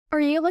Are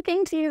you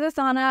looking to use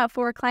Asana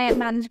for client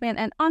management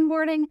and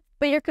onboarding,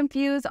 but you're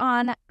confused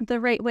on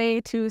the right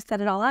way to set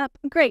it all up?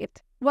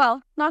 Great.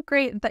 Well, not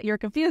great that you're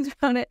confused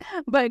about it,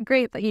 but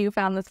great that you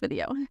found this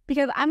video,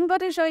 because I'm about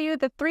to show you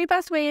the 3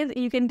 best ways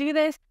you can do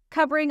this,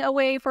 covering a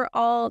way for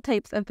all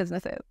types of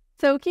businesses.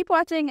 So keep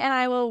watching and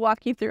I will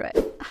walk you through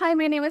it. Hi,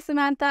 my name is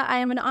Samantha. I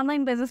am an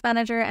online business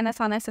manager and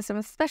Asana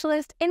systems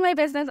specialist. In my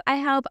business, I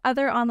help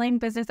other online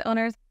business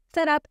owners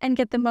set up and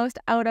get the most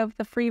out of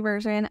the free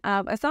version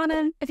of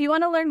Asana. If you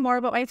want to learn more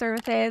about my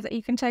services,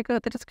 you can check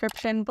out the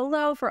description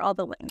below for all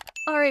the links.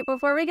 All right,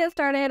 before we get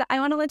started,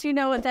 I want to let you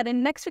know that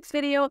in next week's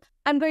video,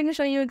 I'm going to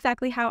show you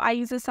exactly how I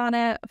use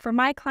Asana for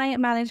my client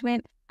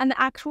management and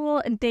the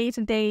actual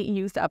day-to-day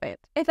use of it.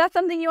 If that's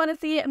something you want to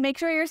see, make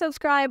sure you're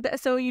subscribed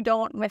so you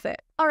don't miss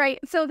it. All right,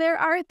 so there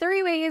are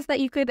 3 ways that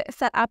you could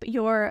set up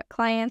your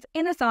clients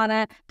in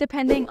Asana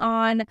depending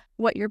on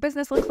what your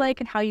business looks like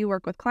and how you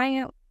work with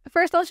clients.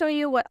 First, I'll show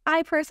you what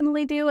I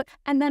personally do,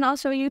 and then I'll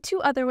show you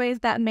 2 other ways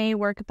that may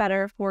work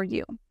better for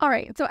you. All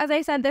right, so as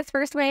I said, this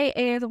first way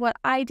is what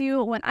I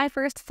do when I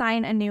first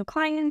sign a new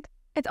client.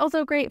 It's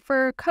also great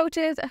for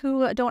coaches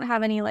who don't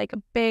have any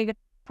big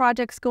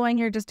projects going.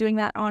 You're just doing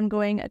that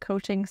ongoing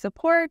coaching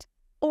support,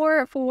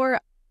 or for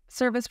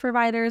service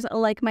providers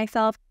like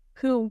myself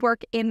who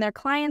work in their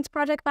clients'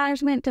 project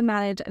management to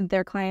manage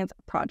their clients'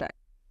 project.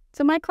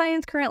 So my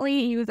clients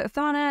currently use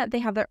Asana. They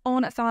have their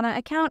own Asana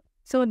account.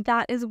 So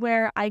that is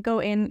where I go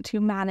in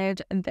to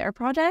manage their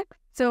project.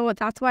 So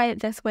that's why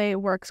this way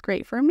works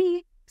great for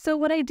me. So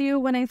what I do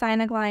when I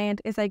sign a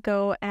client is I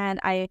go and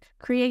I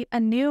create a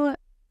new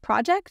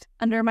project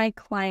under my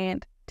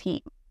client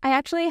team. I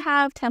actually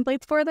have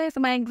templates for this.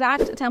 My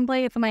exact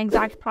templates and my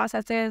exact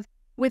processes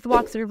with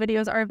walkthrough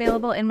videos are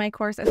available in my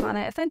course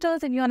Asana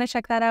Essentials. If you want to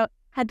check that out,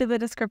 head to the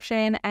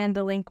description and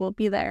the link will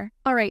be there.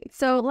 All right,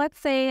 so let's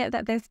say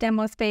that this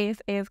demo space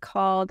is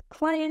called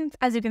clients.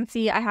 As you can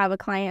see, I have a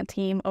client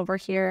team over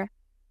here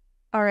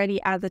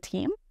already as a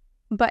team.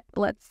 But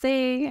let's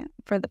say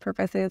for the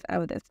purposes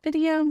of this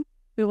video,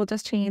 we will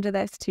just change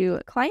this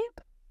to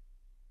client.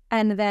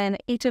 And then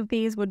each of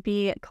these would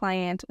be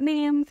client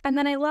names. And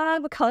then I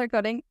love color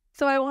coding.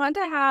 So I want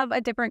to have a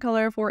different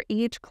color for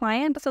each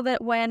client so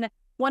that when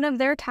one of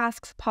their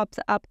tasks pops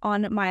up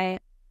on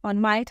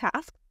my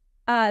task,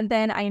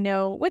 then I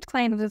know which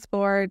client it is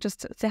for,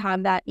 just to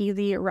have that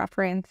easy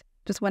reference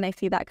just when I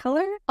see that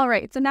color. All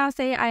right, so now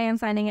say I am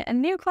signing a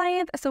new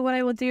client. So what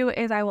I will do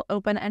is I will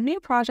open a new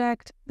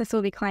project. This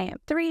will be client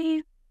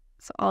 3.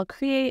 So I'll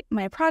create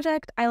my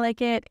project. I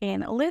like it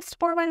in list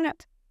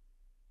format.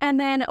 And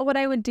then what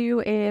I would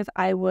do is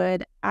I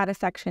would add a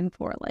section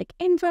for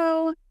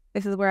info.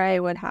 This is where I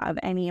would have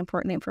any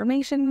important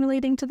information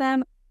relating to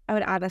them. I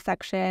would add a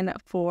section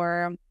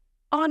for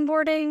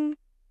onboarding.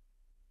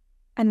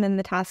 And then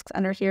the tasks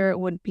under here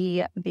would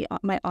be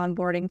my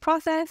onboarding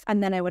process.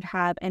 And then I would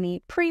have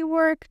any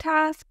pre-work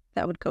tasks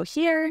that would go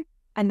here.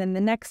 And then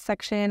the next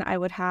section I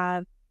would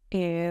have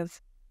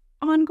is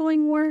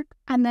ongoing work.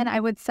 And then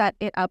I would set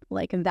it up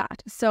like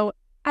that. So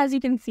as you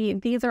can see,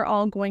 these are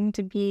all going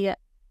to be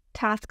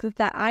tasks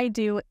that I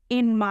do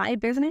in my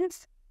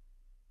business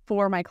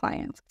for my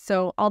clients.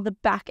 So all the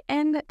back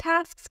end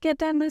tasks get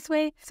done this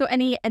way. So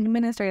any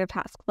administrative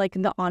tasks, like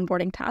the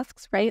onboarding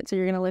tasks, right? So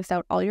you're going to list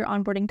out all your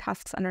onboarding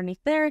tasks underneath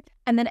there.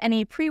 And then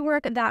any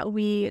pre-work that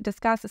we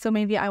discuss. So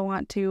maybe I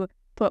want to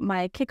put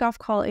my kickoff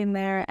call in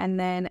there, and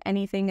then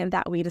anything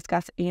that we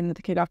discuss in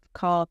the kickoff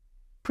call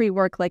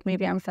pre-work, like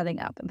maybe I'm setting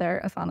up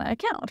their Asana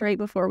account right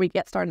before we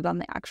get started on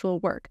the actual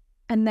work.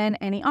 And then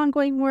any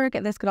ongoing work,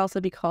 this could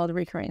also be called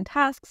recurring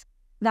tasks.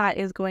 That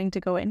is going to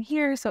go in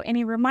here. So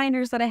any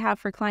reminders that I have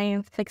for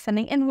clients, like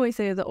sending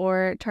invoices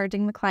or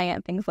charging the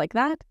client, things like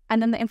that.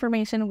 And then the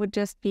information would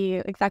just be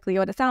exactly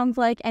what it sounds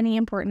like. Any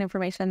important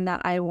information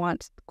that I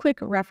want quick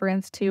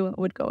reference to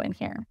would go in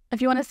here. If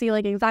you want to see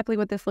exactly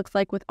what this looks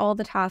like with all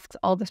the tasks,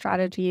 all the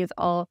strategies,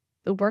 all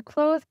the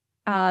workflows,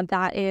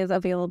 that is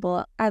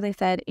available, as I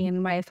said,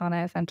 in my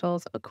Asana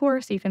Essentials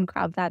course. You can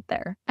grab that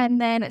there.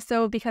 And then,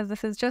 so because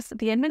this is just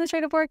the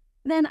administrative work,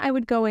 then I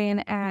would go in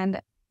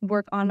and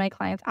work on my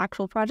clients'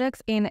 actual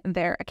projects in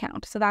their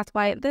account. So that's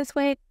why this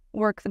way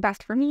works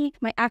best for me.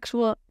 My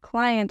actual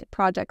client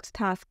project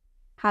tasks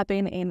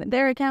happen in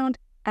their account,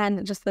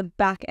 and just the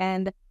back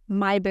end,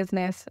 my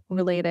business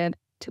related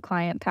to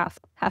client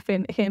tasks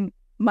happen in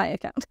my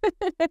account.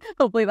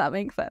 Hopefully that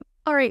makes sense.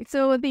 All right,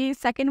 so the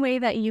second way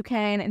that you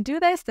can do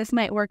this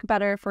might work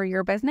better for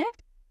your business,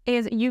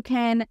 is you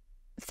can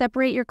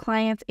separate your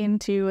clients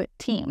into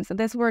teams. So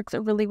this works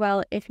really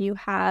well if you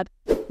have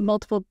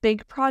multiple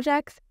big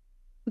projects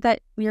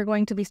that you're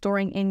going to be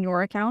storing in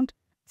your account.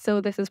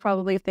 So this is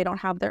probably if they don't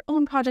have their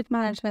own project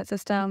management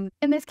system.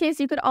 In this case,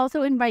 you could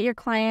also invite your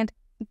client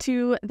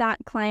to that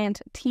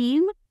client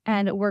team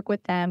and work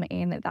with them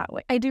in that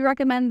way. I do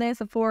recommend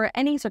this for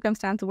any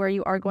circumstance where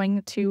you are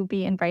going to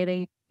be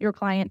inviting your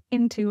client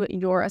into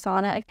your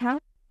Asana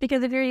account,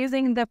 because if you're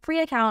using the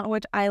free account,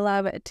 which I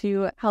love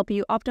to help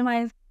you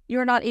optimize,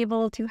 you're not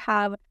able to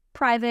have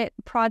private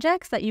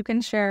projects that you can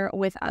share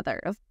with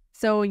others.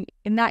 So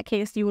in that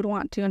case, you would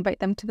want to invite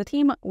them to the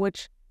team,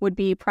 which would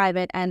be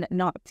private and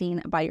not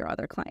seen by your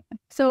other client.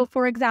 So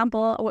for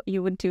example, what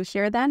you would do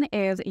here then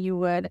is you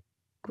would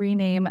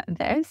rename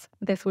this.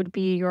 This would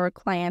be your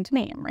client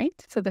name, right?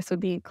 So this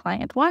would be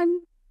client one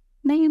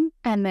name.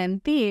 And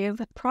then these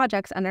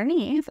projects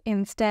underneath,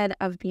 instead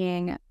of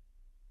being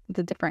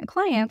the different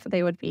clients,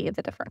 they would be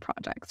the different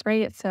projects,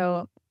 right?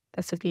 So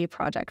this would be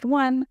project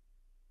one,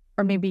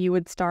 or maybe you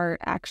would start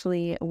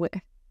actually with,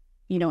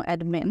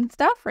 admin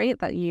stuff, right?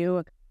 That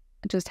you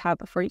just have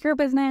for your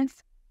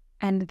business.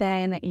 And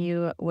then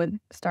you would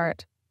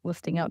start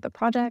listing out the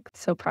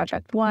projects. So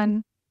project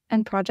one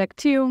and project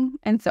two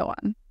and so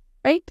on,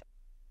 right?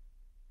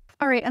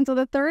 All right. And so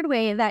the third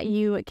way that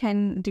you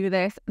can do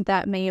this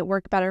that may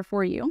work better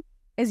for you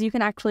is you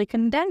can actually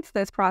condense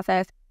this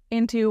process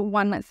into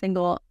one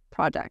single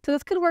project. So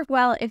this could work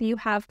well if you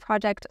have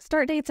project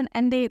start dates and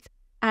end dates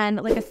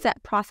and like a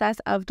set process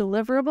of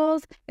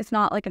deliverables. It's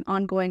not like an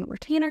ongoing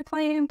retainer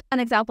client. An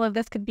example of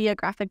this could be a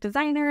graphic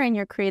designer and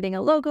you're creating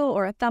a logo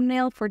or a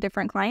thumbnail for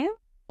different clients,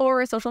 or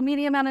a social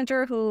media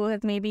manager who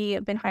has maybe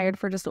been hired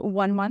for just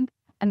 1 month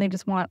and they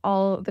just want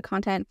all the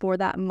content for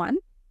that month.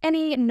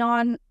 Any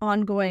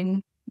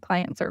non-ongoing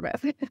client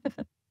service.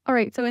 All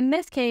right, so in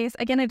this case,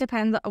 again, it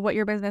depends on what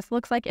your business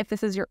looks like. If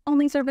this is your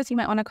only service, you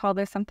might want to call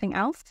this something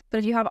else. But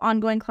if you have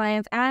ongoing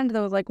clients and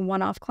those like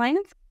one-off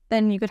clients,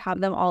 then you could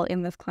have them all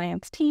in this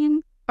client's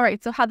team. All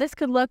right, so how this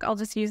could look, I'll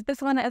just use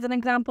this one as an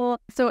example.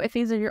 So if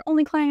these are your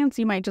only clients,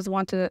 you might just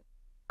want to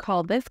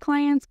call this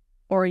clients,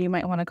 or you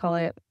might want to call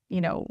it,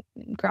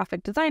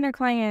 graphic designer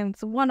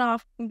clients,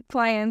 one-off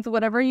clients,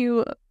 whatever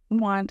you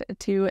want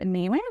to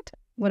name it,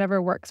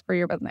 whatever works for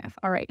your business.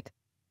 All right.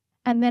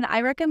 And then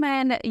I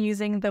recommend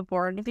using the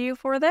board view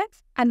for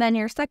this. And then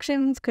your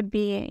sections could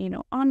be,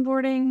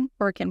 onboarding,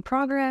 work in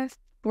progress,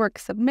 work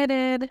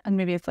submitted, and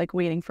maybe it's like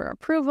waiting for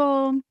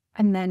approval,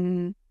 and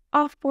then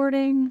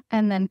offboarding,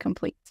 and then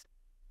complete.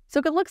 So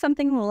it could look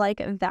something like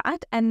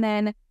that. And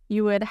then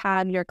you would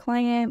have your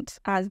client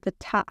as the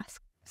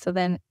task. So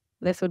then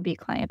this would be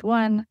client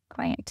one,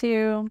 client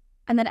two.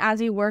 And then as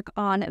you work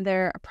on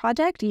their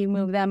project, you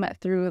move them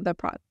through the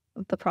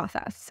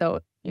process.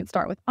 So you'd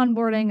start with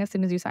onboarding. As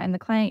soon as you sign the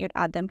client, you'd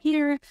add them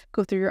here,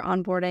 go through your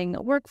onboarding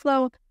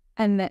workflow,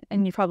 and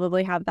you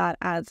probably have that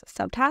as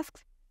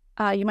subtasks.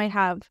 You might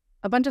have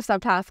a bunch of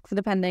subtasks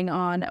depending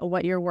on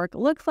what your work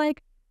looks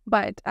like,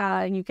 but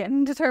you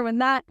can determine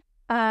that.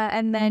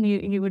 And then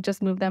you would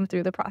just move them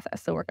through the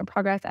process. So work in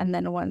progress. And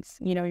then once,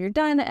 you're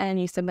done and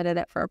you submitted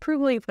it for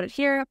approval, you put it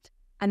here.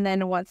 And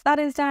then once that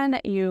is done,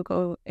 you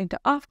go into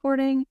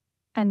offboarding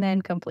and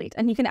then complete.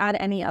 And you can add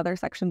any other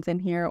sections in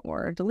here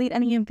or delete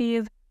any of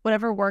these,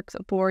 whatever works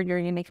for your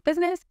unique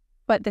business.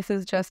 But this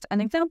is just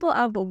an example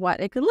of what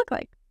it could look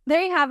like.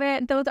 There you have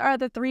it. Those are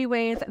the 3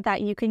 ways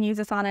that you can use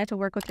Asana to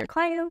work with your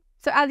clients.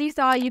 So as you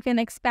saw, you can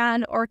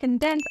expand or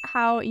condense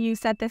how you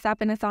set this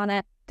up in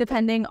Asana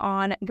depending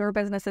on your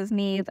business's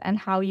needs and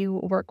how you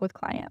work with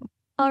clients.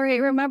 All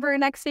right, remember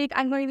next week,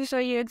 I'm going to show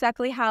you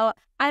exactly how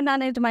I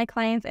manage my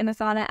clients in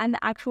Asana and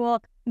the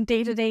actual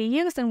day-to-day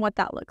use and what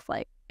that looks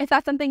like. If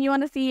that's something you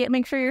want to see,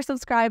 make sure you're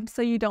subscribed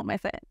so you don't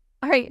miss it.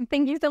 All right,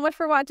 thank you so much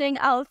for watching.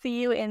 I'll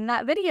see you in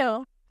that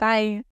video. Bye.